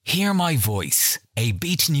Hear My Voice, a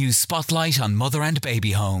Beat News spotlight on mother and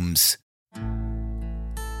baby homes.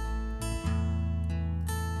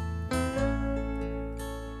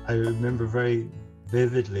 I remember very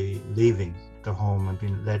vividly leaving the home and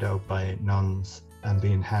being led out by nuns and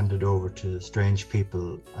being handed over to strange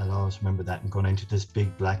people. I'll always remember that, and going into this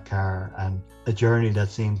big black car, and a journey that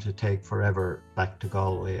seemed to take forever back to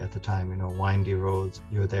Galway at the time, windy roads.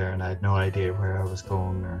 You were there and I had no idea where I was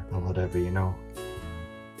going or whatever.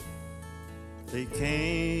 They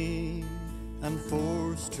came and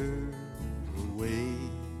forced her away,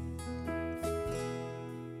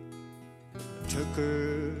 took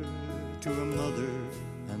her to a mother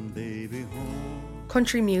and baby home.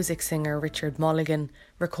 Country music singer Richard Mulligan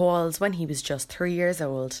recalls when he was just 3 years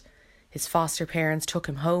old. His foster parents took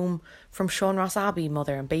him home from Sean Ross Abbey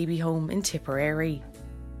Mother and Baby Home in Tipperary.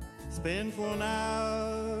 Spent for an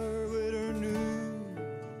hour with her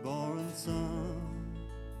newborn son,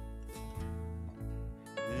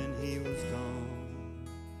 then he was gone.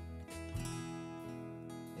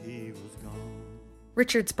 He was gone.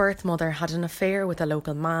 Richard's birth mother had an affair with a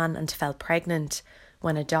local man and fell pregnant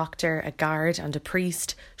when a doctor, a guard and a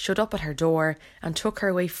priest showed up at her door and took her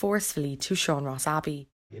away forcefully to Sean Ross Abbey.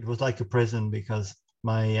 It was like a prison because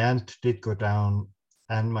my aunt did go down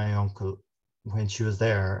and my uncle when she was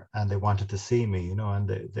there, and they wanted to see me, and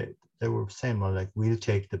they were saying, well, like, we'll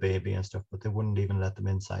take the baby and stuff, but they wouldn't even let them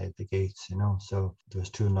inside the gates, so there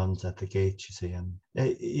was 2 nuns at the gate, you see, and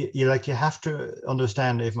you have to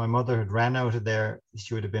understand, if my mother had ran out of there,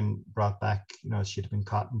 she would have been brought back, she'd have been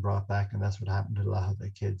caught and brought back, and that's what happened to a lot of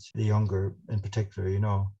the kids, the younger in particular.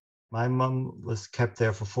 My mum was kept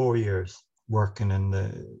there for 4 years working in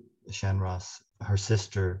the Shanross. Her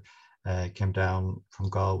sister came down from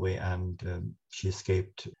Galway and she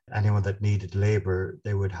escaped. Anyone that needed labour,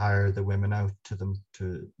 they would hire the women out to them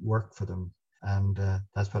to work for them. And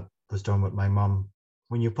that's what was done with my mum.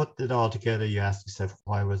 When you put it all together, you ask yourself,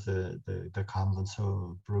 why was the convent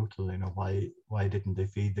so brutal? Why didn't they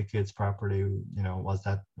feed the kids properly?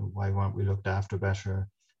 Why weren't we looked after better?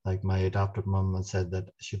 Like, my adopted mum had said that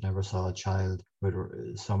she never saw a child with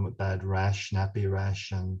some bad rash, nappy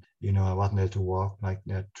rash, and I wasn't able to walk. Like,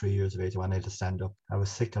 at 3 years of age, I wasn't able to stand up. I was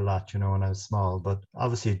sick a lot, when I was small, but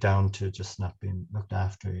obviously down to just not being looked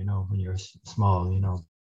after, when you're small.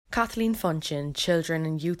 Kathleen Funchion, Children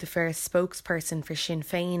and Youth Affairs spokesperson for Sinn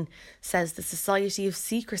Féin, says the society of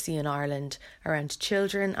secrecy in Ireland around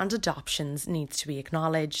children and adoptions needs to be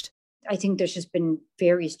acknowledged. I think there's just been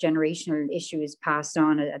various generational issues passed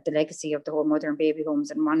on at the legacy of the whole mother and baby homes.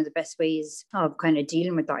 And one of the best ways of kind of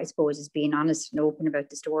dealing with that, I suppose, is being honest and open about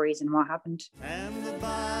the stories and what happened. And the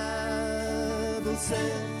Bible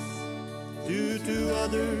says, do to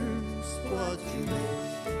others what you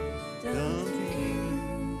wish done to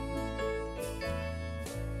you.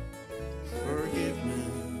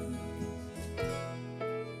 Forgiveness,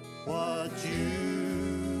 what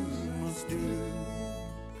you must do.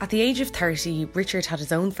 At the age of 30, Richard had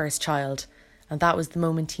his own first child, and that was the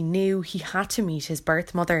moment he knew he had to meet his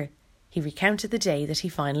birth mother. He recounted the day that he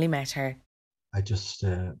finally met her. I just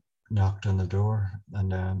knocked on the door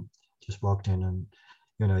and just walked in, and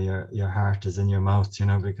your heart is in your mouth,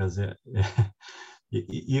 because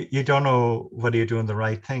you don't know whether you're doing the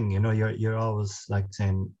right thing. You're always like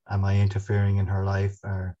saying, am I interfering in her life,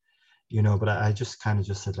 or but I just kind of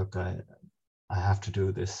just said, look, I have to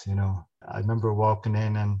do this. I remember walking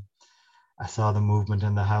in and I saw the movement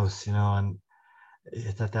in the house, and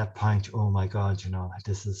it's at that point, oh my God,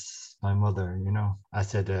 this is my mother. I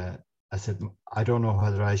said, I don't know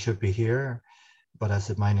whether I should be here, but I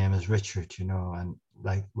said, my name is Richard, and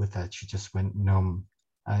like with that, she just went numb.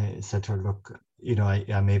 I said to her, look,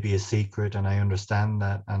 I may be a secret and I understand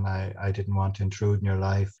that, and I didn't want to intrude in your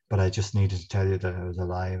life, but I just needed to tell you that I was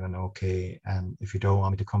alive and okay. And if you don't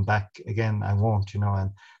want me to come back again, I won't,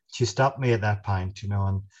 And she stopped me at that point,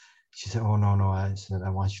 and she said, oh, no. I said, I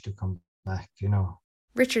want you to come back,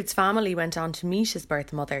 Richard's family went on to meet his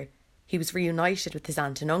birth mother. He was reunited with his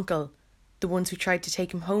aunt and uncle, the ones who tried to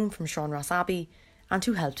take him home from Sean Ross Abbey and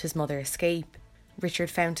who helped his mother escape. Richard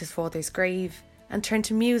found his father's grave and turned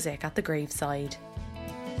to music at the graveside.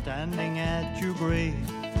 Standing at your grave,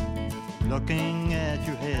 looking at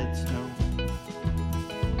your headstone,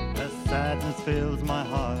 as sadness fills my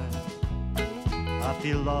heart, I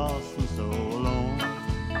feel lost and so alone.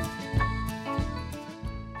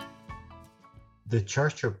 The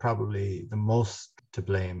church are probably the most to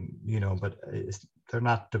blame, but they're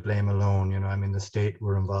not to blame alone. The state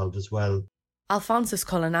were involved as well. Alphonsus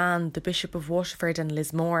Cullinan, the Bishop of Waterford and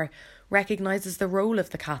Lismore, recognises the role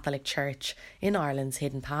of the Catholic Church in Ireland's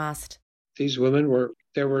hidden past. These women were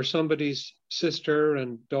They were somebody's sister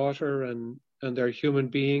and daughter, and they're human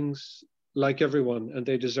beings like everyone, and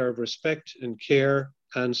they deserve respect and care.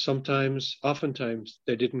 And oftentimes,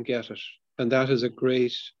 they didn't get it. And that is a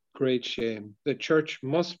great, great shame. The church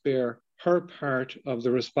must bear her part of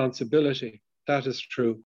the responsibility. That is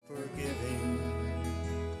true. Forgiving,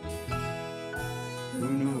 who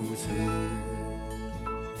knows who?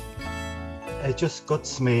 It just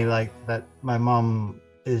guts me like that my mom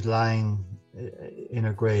is lying in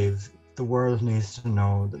a grave. The world needs to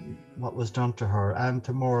know that what was done to her and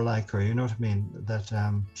to more like her, you know what I mean? That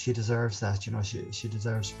she deserves that, you know, she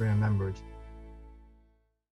deserves to be remembered.